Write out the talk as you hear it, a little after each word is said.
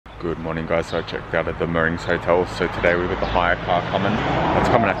Good morning guys, so I checked out at the Moorings Hotel. So today we've got the hire car coming. It's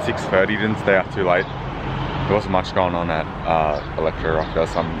coming at 6:30, didn't stay out too late. There wasn't much going on at Electro Rock. There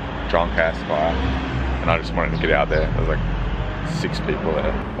was some drunk ass guy and I just wanted to get out there. There was like 6 people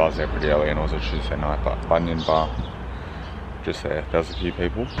there. I was there pretty early and it was a Tuesday night, but Bunyan Bar, just there. There was a few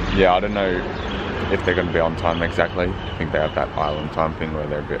people. Yeah, I don't know if they're going to be on time exactly. I think they have that island time thing where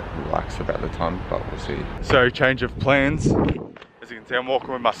they're a bit relaxed about the time, but we'll see. So change of plans. As you can see, I'm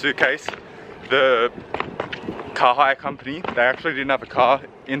walking with my suitcase. The car hire company, they actually didn't have a car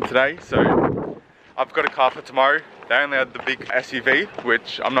in today, so I've got a car for tomorrow. They only had the big SUV,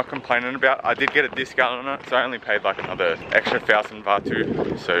 which I'm not complaining about. I did get a discount on it, so I only paid like another extra 1,000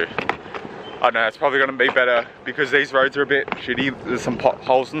 Vanuatu. So I don't know, it's probably gonna be better because these roads are a bit shitty. There's some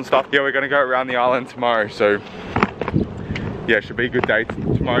potholes and stuff. Yeah, we're gonna go around the island tomorrow, so yeah, it should be a good day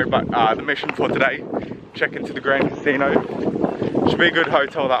tomorrow. But the mission for today, check into the Grand Casino. Should be a good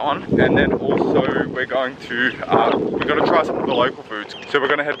hotel, that one. And then also we're going to, we're gonna try some of the local foods. So we're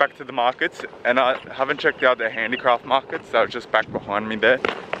gonna head back to the markets, and I haven't checked out their handicraft markets. That was just back behind me there.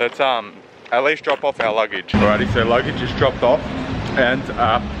 Let's at least drop off our luggage. Alrighty, so luggage is dropped off, and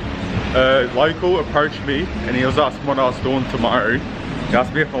a local approached me and he was asking what I was doing tomorrow. He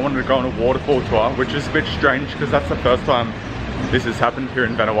asked me if I wanted to go on a waterfall tour, which is a bit strange because that's the first time this has happened here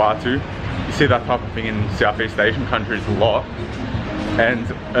in Vanuatu. You see that type of thing in Southeast Asian countries a lot. And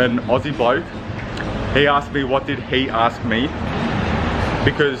an Aussie bloke, he asked me what did he ask me,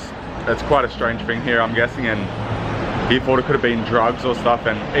 because it's quite a strange thing here, I'm guessing, and he thought it could have been drugs or stuff.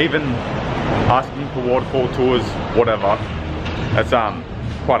 And even asking for waterfall tours, whatever, that's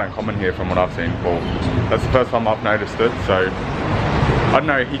quite uncommon here from what I've seen before. That's the first time I've noticed it, so I don't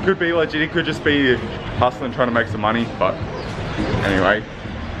know, he could be legit, he could just be hustling, trying to make some money. But anyway,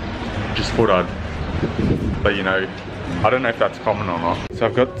 just thought I'd let you know. I don't know if that's common or not. So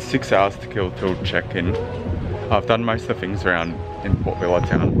I've got 6 hours to kill till check-in. I've done most of the things around in Port Vila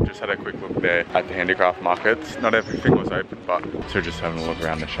town. Just had a quick look there at the handicraft markets. Not everything was open, but so just having a look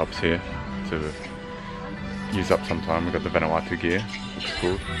around the shops here to use up some time. We've got the Vanuatu gear, which is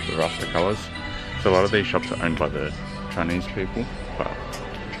cool, the Rasta colours. So a lot of these shops are owned by the Chinese people, but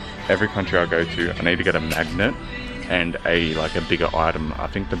every country I go to, I need to get a magnet and a bigger item. I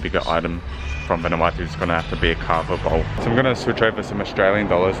think the bigger item from Vanuatu is gonna have to be a Kava bowl. So I'm gonna switch over some Australian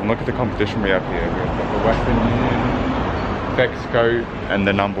dollars and look at the competition we have here. We've got the Western Union, Mexico, and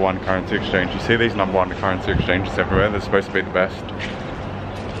the #1 currency exchange. You see these #1 currency exchanges everywhere. They're supposed to be the best.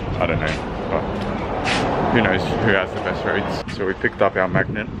 I don't know, but who knows who has the best rates. So we picked up our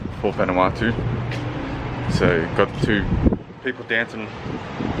magnet for Vanuatu. So got 2 people dancing,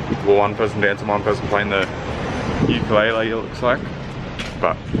 well, one person dancing, one person playing the ukulele, it looks like.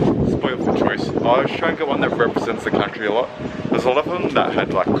 But spoiled for choice. I was trying to get one that represents the country a lot. There's a lot of them that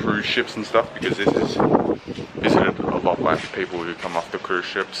had like cruise ships and stuff, because this is visited a lot by people who come off the cruise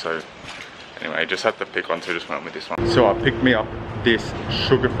ship. So anyway, just had to pick one, so just went with this one. So I picked me up this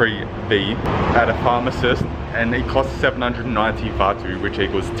sugar-free V at a pharmacist, and it costs 790 Vanuatu, which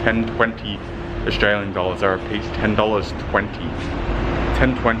equals 10.20 Australian dollars. I repeat, $10.20.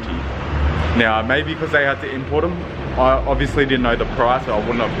 10.20. Now, maybe because they had to import them, I obviously didn't know the price, or I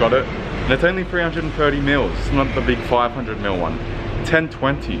wouldn't have got it. And it's only 330 mils. It's not the big 500 mil one.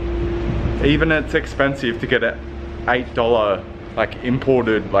 10.20. Even it's expensive to get an $8 like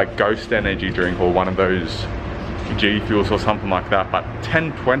imported like Ghost energy drink, or one of those G Fuels or something like that. But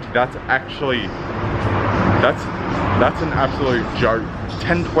 10.20, that's actually, that's an absolute joke.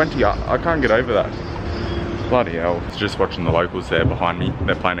 10.20, I can't get over that. Bloody hell. Just watching the locals there behind me.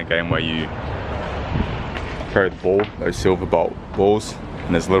 They're playing a game where you throw the ball, those silver balls,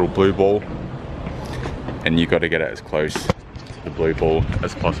 and there's a little blue ball, and you got to get it as close to the blue ball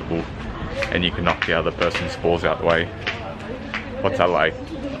as possible, and you can knock the other person's balls out the way. What's that like?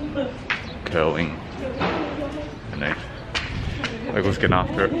 Curling. I don't know. Locals getting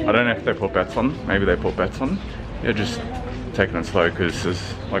after it. I don't know if they put bets on. Maybe they put bets on. Yeah, just taking it slow, because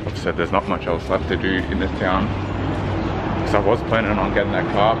like I've said, there's not much else left to do in this town. So I was planning on getting that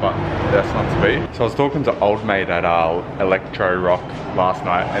car, but that's not to be. So I was talking to old mate at Electro Rock last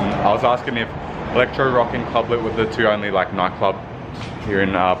night, and I was asking if Electro Rock and Clublet were the 2 only like nightclubs here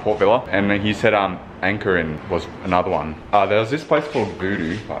in Port Vila, and he said Anchorin was another one. There was this place called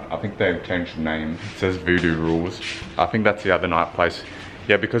Voodoo, but I think they've changed the name. It says Voodoo Rules. I think that's the other night place.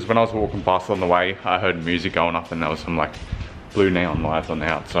 Yeah, because when I was walking past on the way, I heard music going up, and there was some like blue neon lights on the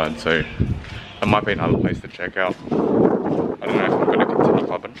outside, so it might be another place to check out. I don't know if I'm going to continue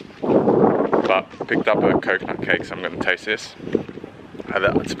clubbing, but picked up a coconut cake, so I'm going to taste this.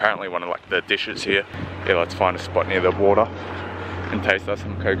 It's apparently one of like the dishes here. Yeah, let's find a spot near the water and taste us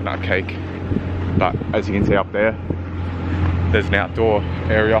some coconut cake. But as you can see up there, there's an outdoor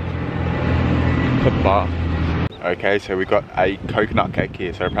area for the bar. Okay, so we got a coconut cake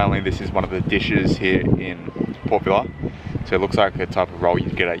here. So apparently this is one of the dishes here in Port Vila. So it looks like a type of roll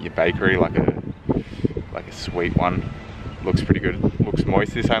you'd get at your bakery, like a sweet one. Looks pretty good. Looks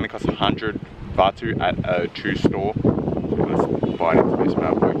moist. This only costs 100 Vanuatu at a chew store. So let's bite into this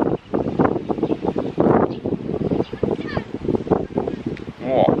bad boy.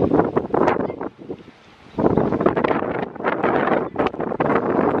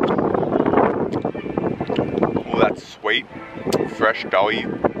 Oh, that's sweet, fresh, doughy,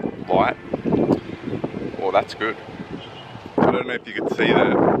 light. Oh, that's good. I don't know if you can see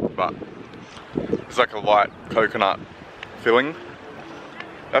that, but it's like a light coconut filling.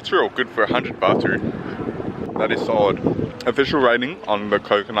 That's real good for 100 Vanuatu. That is solid. Official rating on the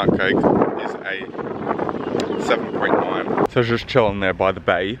coconut cake is a 7.9. So I was just chilling there by the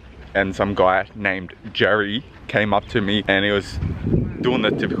bay, and some guy named Jerry came up to me and he was doing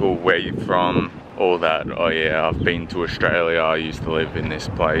the typical where you from, all that. Oh yeah, I've been to Australia, I used to live in this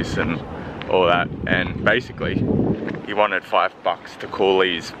place and all that. And basically he wanted $5 to call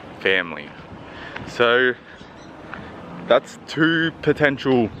his family. So that's two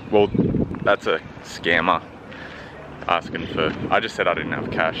potential, well, that's a scammer asking for, I just said I didn't have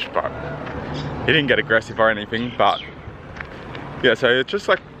cash, but he didn't get aggressive or anything. But yeah, so it's just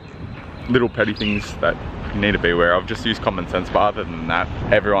like little petty things that you need to be aware of. Just use common sense, but other than that,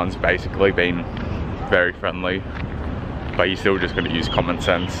 everyone's basically been very friendly, but you still just got to use common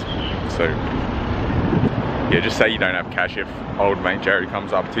sense. So yeah, just say you don't have cash if old mate Jerry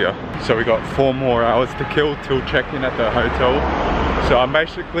comes up to you. So we got 4 more hours to kill till check-in at the hotel. So I'm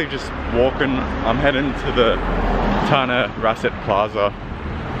basically just walking, I'm heading to the Tana Rasset Plaza.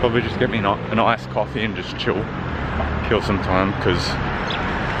 Probably just get me an iced coffee and just chill, kill some time, because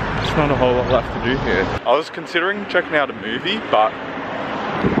there's not a whole lot left to do here. I was considering checking out a movie, but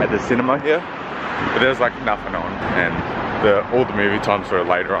at the cinema here, but there's like nothing on, and all the movie times were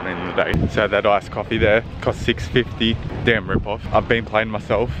later on in the day. So that iced coffee there cost $6.50. Damn rip off. I've been playing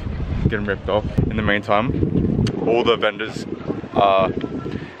myself, getting ripped off. In the meantime, all the vendors are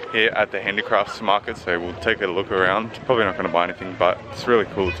here at the handicrafts market, so we'll take a look around. Probably not going to buy anything, but it's really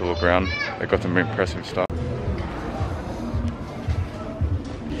cool to look around. They've got some impressive stuff.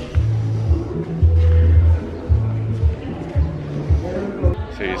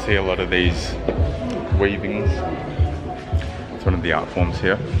 So you see a lot of these weavings. It's one of the art forms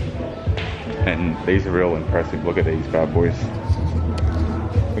here, and these are real impressive. Look at these bad boys.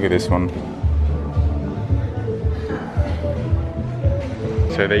 Look at this one.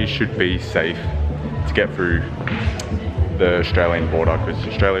 So these should be safe to get through the Australian border, because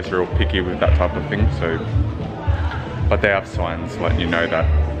Australia's real picky with that type of thing. So, but they have signs letting you know that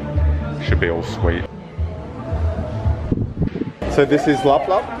it should be all sweet. So this is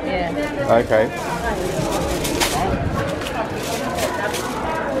Laplap? Yeah. Okay.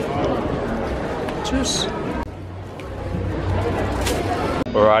 Cheers.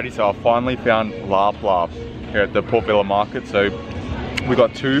 Alrighty, so I finally found Laplap here at the Port Vila market. So we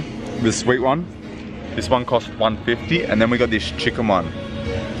got 2, the sweet one. This one cost $1.50, and then we got this chicken one.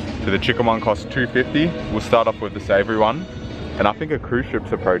 So the chicken one costs $2.50. We'll start off with the savoury one. And I think a cruise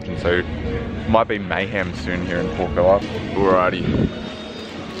ship's approaching, so it might be mayhem soon here in Port Vila. Alrighty.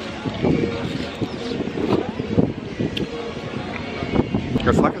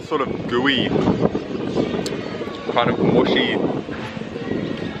 It's like a sort of gooey, kind of mushy,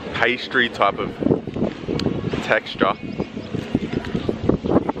 pastry type of texture.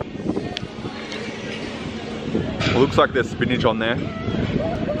 It looks like there's spinach on there,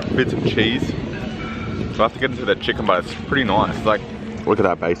 bits of cheese. So I have to get into the chicken, but it's pretty nice. It's like, look at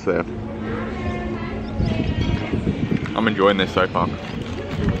that base there. I'm enjoying this so far.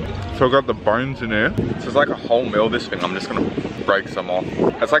 So I've got the bones in there. So it's like a whole meal, this thing. I'm just gonna break some off.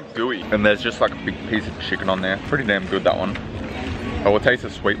 It's like gooey, and there's just like a big piece of chicken on there. Pretty damn good, that one. I will taste the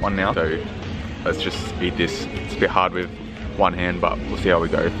sweet one now. So let's just eat this. It's a bit hard with one hand, but we'll see how we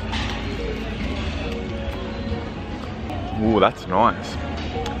go. Ooh, that's nice.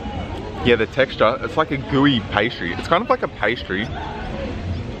 Yeah, the texture, it's like a gooey pastry. It's kind of like a pastry,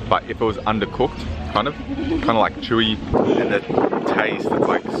 but if it was undercooked, kind of like chewy, and the taste, it's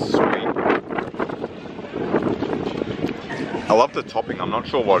like sweet. I love the topping. I'm not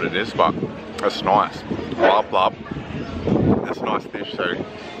sure what it is, but it's nice. Laplap. That's a nice dish. So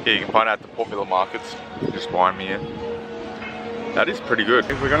yeah, you can find it at the Port Vila markets just behind me here. That is pretty good.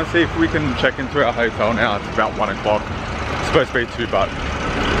 We're gonna see if we can check into our hotel now. It's about 1 o'clock. It's supposed to be 2, but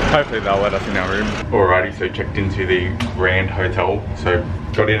Hopefully they'll let us in our room. Alrighty, so checked into the Grand Hotel. So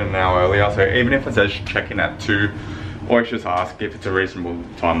got in an hour earlier. So even if it says check in at 2, always just ask if it's a reasonable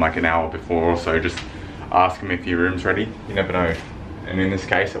time, like an hour before or so. Just ask them if your room's ready. You never know. And in this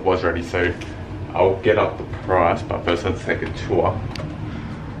case, it was ready. So I'll get up the price, but first let's take a tour.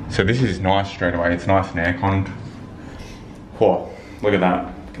 So this is nice straight away. It's nice and air-conned. Whoa, look at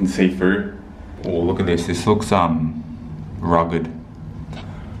that. You can see through. Oh, look at this. This looks rugged.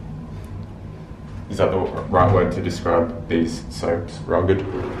 Is that the right word to describe these soaps? Rugged.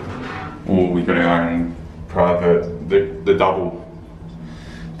 Oh, we got our own private, the double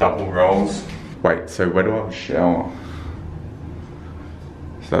rolls. Wait, so where do I have a shower?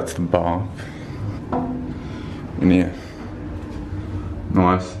 So that's the bath. In here.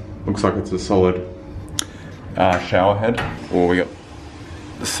 Nice. Looks like it's a solid shower head. Oh, we got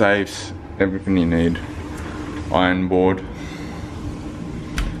the safes, everything you need. Iron board.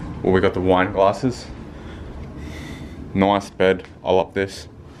 Oh, we got the wine glasses. Nice bed. I love this.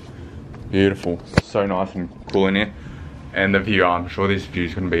 Beautiful. So nice and cool in here. And the view, I'm sure this view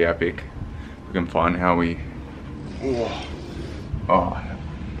is going to be epic. We can find how we... Oh,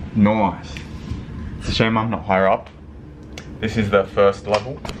 nice. It's a shame I'm not higher up. This is the first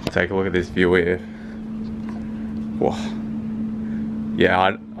level. Take a look at this view here. Whoa.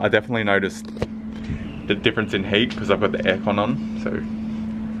 Yeah, I definitely noticed the difference in heat because I've got the aircon on. So,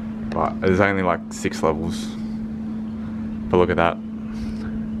 but there's only like 6 levels. But look at that.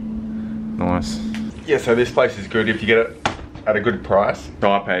 Nice. Yeah, so this place is good if you get it at a good price.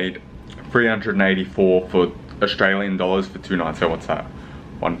 So I paid $384 for Australian dollars for 2 nights. So what's that?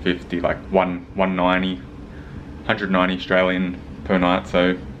 150, like 190, 190 Australian per night.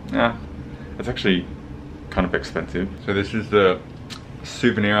 So yeah, it's actually kind of expensive. So this is the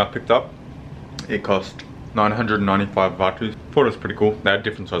souvenir I picked up. It cost 995 Vatus. Thought it was pretty cool. They had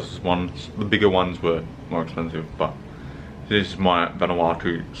different sizes ones. The bigger ones were more expensive, but this is my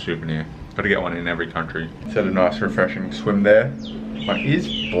Vanuatu souvenir. Got to get one in every country. It's had a nice refreshing swim there. My ear's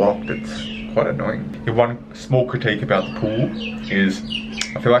blocked, it's quite annoying. The one small critique about the pool is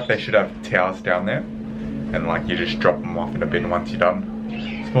I feel like they should have towels down there and like you just drop them off in a bin once you're done.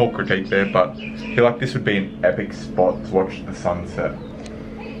 Small critique there, but I feel like this would be an epic spot to watch the sunset.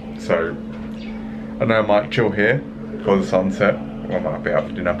 So I don't know, I might chill here for the sunset, or I might be out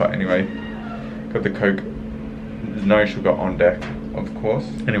for dinner, but anyway, got the Coke. There's no sugar on deck, of course.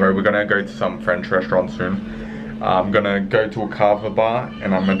 Anyway, we're gonna go to some French restaurant soon. I'm gonna go to a Kava bar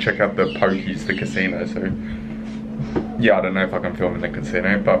and I'm gonna check out the pokies, the casino. So yeah, I don't know if I can film in the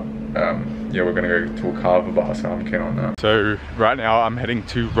casino, but yeah, we're gonna go to a Kava bar, so I'm keen on that. So right now I'm heading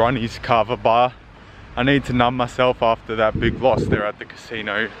to Ronnie's Kava bar. I need to numb myself after that big loss there at the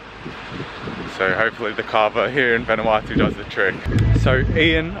casino. So hopefully the Kava here in Vanuatu does the trick. So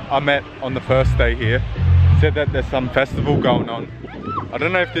Ian, I met on the first day here, said that there's some festival going on. I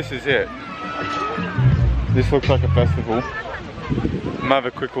don't know if this is it. This looks like a festival. I'm gonna have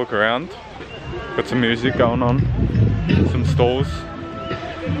a quick look around. Got some music going on, some stalls.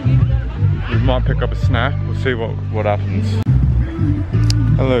 We might pick up a snack. We'll see what happens.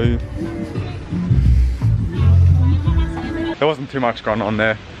 Hello. There wasn't too much going on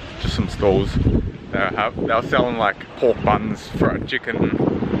there, just some stalls. They were selling like pork buns, fried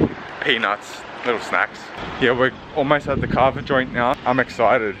chicken, peanuts, little snacks. Yeah, we're almost at the Kava joint now. I'm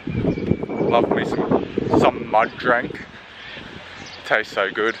excited. Love me some mud drink. Tastes so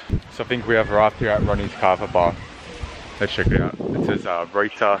good. So I think we have arrived here at Ronnie's Kava bar. Let's check it out. It says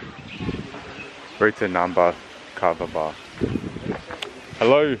Rita number Kava bar.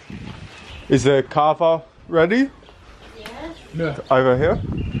 Hello. Is the Kava ready? Yes. Yeah. Over here.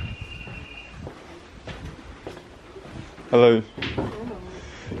 Hello.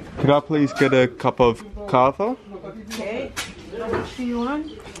 Could I please get a cup of Kava? Okay. How much do you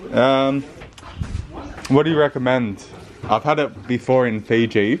want? What do you recommend? I've had it before in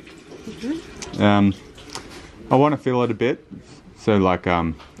Fiji. I want to fill it a bit, so like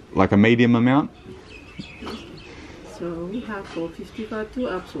a medium amount. So we have 450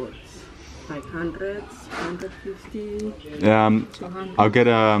 Vatu upwards, like 100, 150. 200. I'll get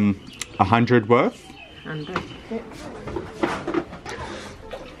 100 worth. 100. Okay.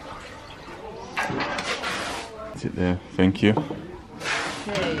 That's it there. Thank you.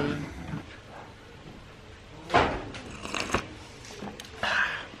 Okay.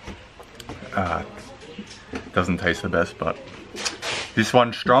 Doesn't taste the best, but this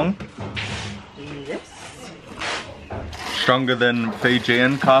one's strong. Yes. Stronger than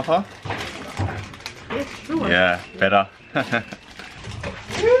Fijian Kava. Yes, sure. Yeah, better.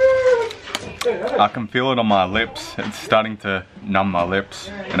 I can feel it on my lips. It's starting to numb my lips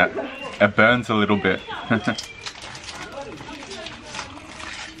and it burns a little bit.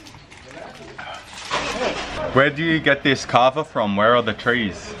 Where do you get this kava from? Where are the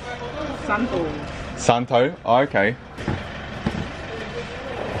trees? Santo. Santo? Oh, okay.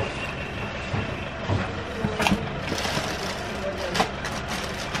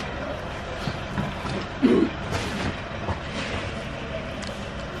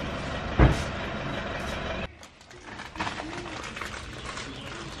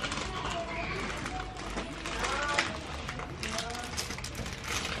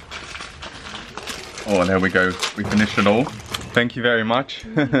 Oh, there we go. We finished it all. Thank you very much.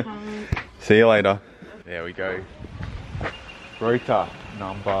 See you later. There we go. Rota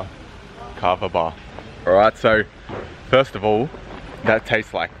number kava bar. Alright, so first of all, that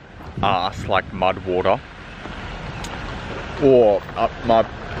tastes like ass, like mud water. Or my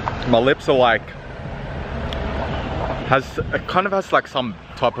lips are like, it kind of has like some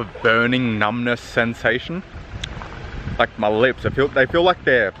type of burning numbness sensation. Like my lips, they feel like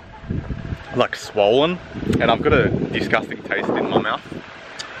they're like swollen, and I've got a disgusting taste in my mouth.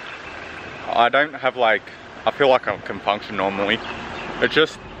 I don't have like, I feel like I can function normally. It's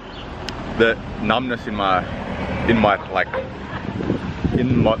just the numbness in the,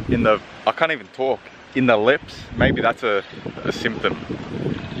 I can't even talk, in the lips. Maybe that's a symptom.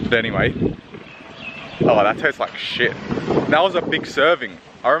 But anyway, oh, that tastes like shit. That was a big serving.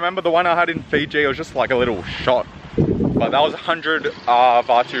 I remember the one I had in Fiji, it was just like a little shot. But that was 100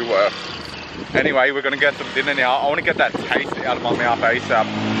 Vanuatu worth. Anyway, we're gonna get some dinner now. I wanna get that taste out of my mouth ASAP.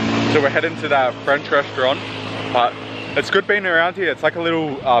 So we're heading to that French restaurant. But it's good being around here. It's like a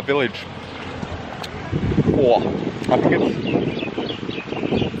little village. Oh, I think it's...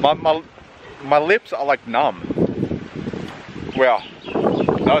 My lips are like numb. Wow,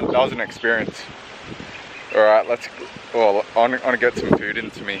 that was an experience. Alright, I'm gonna get some food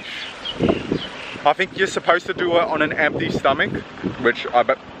into me. I think you're supposed to do it on an empty stomach, which I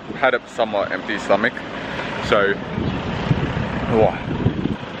had a somewhat empty stomach. So,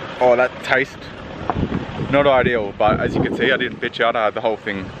 oh, that taste, not ideal, but as you can see, I didn't bitch out, I had the whole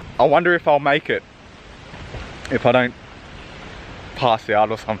thing. I wonder if I'll make it, if I don't pass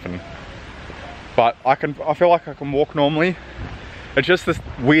out or something. But I feel like I can walk normally. It's just this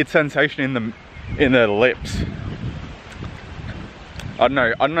weird sensation in the lips. I don't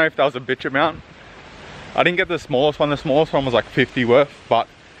know if that was a bitch amount. I didn't get the smallest one was like 50 worth, but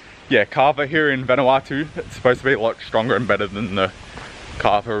yeah, kava here in Vanuatu, it's supposed to be a lot stronger and better than the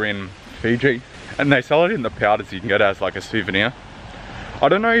kava in Fiji. And they sell it in the powders, you can get it as like a souvenir. I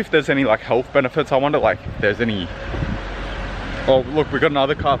don't know if there's any like health benefits. I wonder like if there's any... Oh look, we got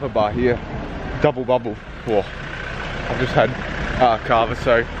another kava bar here. Double bubble. Oh, I've just had kava,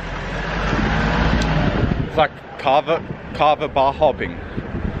 so it's like kava bar hopping.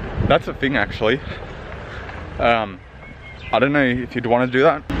 That's a thing actually. I don't know if you'd want to do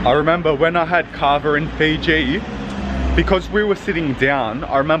that. I remember when I had kava in Fiji, because we were sitting down,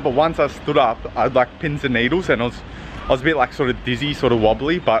 I remember once I stood up, I had like pins and needles, and I was a bit like sort of dizzy, sort of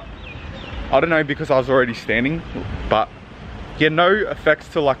wobbly, but I don't know, because I was already standing. But yeah, no effects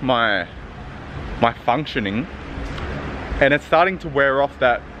to like my functioning, and it's starting to wear off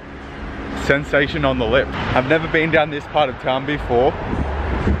that sensation on the lip. I've never been down this part of town before,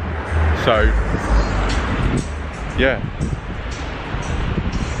 so yeah,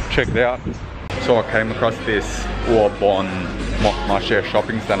 check it out. So I came across this Bon Marché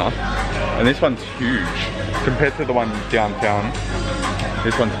shopping center, and this one's huge compared to the one downtown.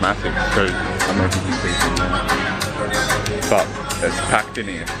 This one's massive, so I don't know if you can see, but it's packed in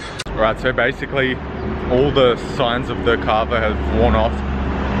here. Right, so basically all the signs of the kava have worn off.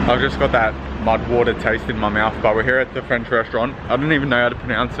 I've just got that mud water taste in my mouth, but we're here at the French restaurant. I don't even know how to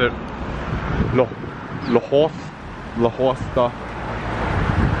pronounce it. La Horsta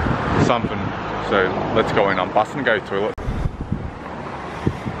something. So let's go in. I'm busting to go through it.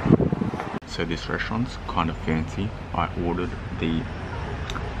 So this restaurant's kind of fancy. I ordered the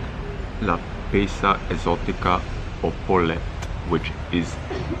La Pizza Exotica au Poulet, which is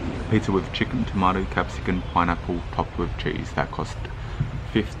pizza with chicken, tomato, capsicum, pineapple, topped with cheese. That cost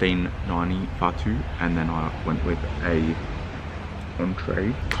 15.90 Vanuatu, and then I went with a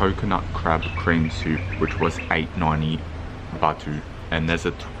entree coconut crab cream soup, which was 8.90 Vanuatu, and there's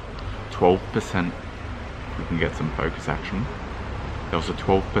a 12%, we can get some focus action, there was a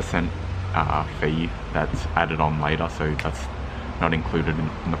 12% fee that's added on later, so that's not included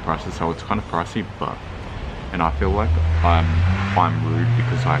in the prices, so it's kind of pricey. But, and I feel like I'm rude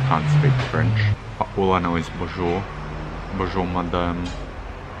because I can't speak French. All I know is bonjour, bonjour madame,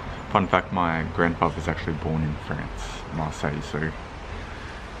 Fun fact, my grandfather was actually born in France, Marseille, so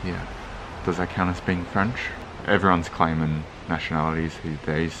yeah. Does that count as being French? Everyone's claiming nationalities these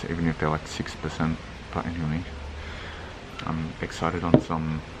days, even if they're like 6%. But anyway, I'm excited on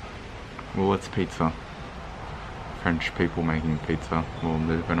some, well, it's pizza. French people making pizza. Well,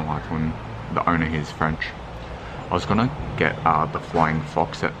 the Vanuatuan, the owner here is French. I was gonna get the flying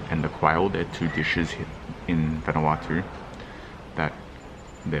fox and the quail. They're two dishes in Vanuatu that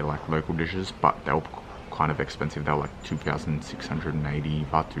they're like local dishes, but they were kind of expensive. They were like 2,680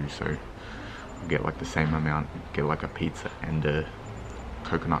 Vatu, so I'll get like the same amount, get like a pizza and a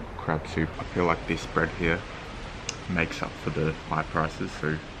coconut crab soup. I feel like this bread here makes up for the high prices,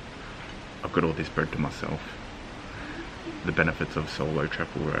 so I've got all this bread to myself. The benefits of solo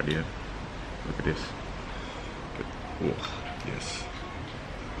travel right here. Look at this. Oh, yes.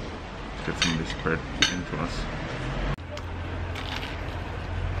 Let's get some of this bread into us.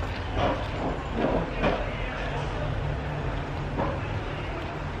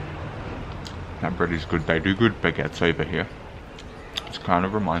 That bread is good. They do good baguettes over here. It kind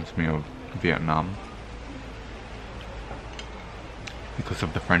of reminds me of Vietnam because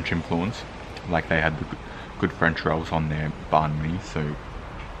of the French influence. Like they had the good French rolls on their banh mi, so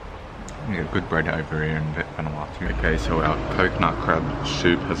yeah, good bread over here in Vanuatu. Okay, so our coconut crab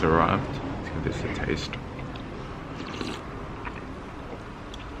soup has arrived. Let's give this a taste.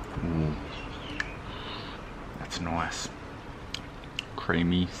 Ooh, that's nice.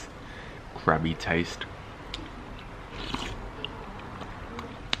 Creamy, crabby taste.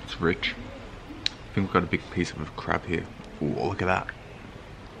 It's rich. I think we've got a big piece of crab here. Ooh, look at that.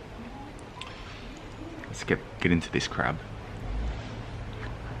 Let's get into this crab.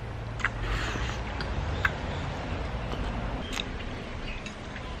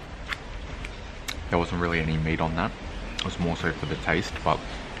 There wasn't really any meat on that. It was more so for the taste, but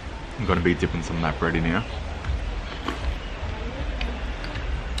I'm gonna be dipping some of that bread in here.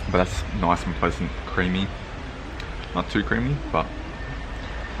 But that's nice and pleasant, creamy. Not too creamy, but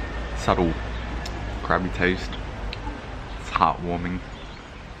subtle crabby taste. It's heartwarming.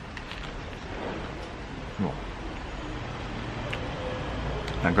 Oh.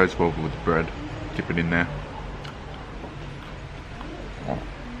 That goes well with the bread. Dip it in there. Oh.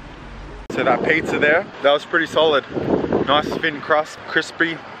 So that pizza there, that was pretty solid. Nice thin crust,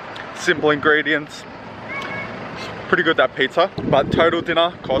 crispy, simple ingredients. Pretty good, that pizza. But total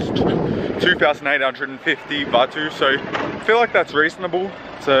dinner cost 2,850 Vatu, so I feel like that's reasonable.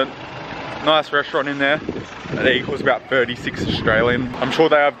 It's a nice restaurant in there. That equals about 36 Australian. I'm sure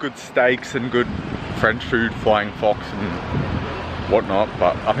they have good steaks and good French food, flying fox and whatnot,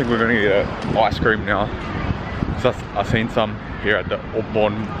 but I think we're gonna get ice cream now. So I've seen some here at the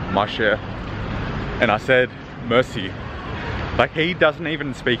Bon Marché, and I said, mercy. Like, he doesn't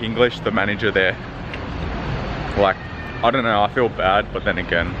even speak English, the manager there. Like, I don't know, I feel bad, but then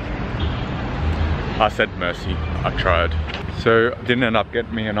again, I said mercy, I tried. So I didn't end up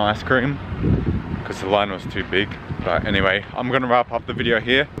getting me an ice cream because the line was too big. But anyway, I'm gonna wrap up the video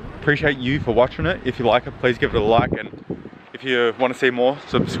here. Appreciate you for watching it. If you like it, please give it a like, and if you want to see more,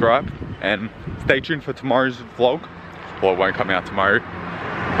 subscribe, and stay tuned for tomorrow's vlog. Well, it won't come out tomorrow,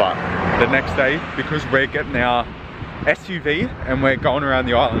 but the next day, because we're getting our SUV and we're going around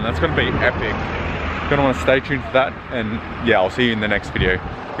the island. That's gonna be epic. Gonna want to stay tuned for that, and yeah, I'll see you in the next video.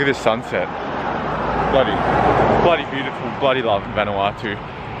 Look at this sunset. Bloody beautiful, bloody love Vanuatu.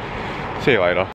 See you later.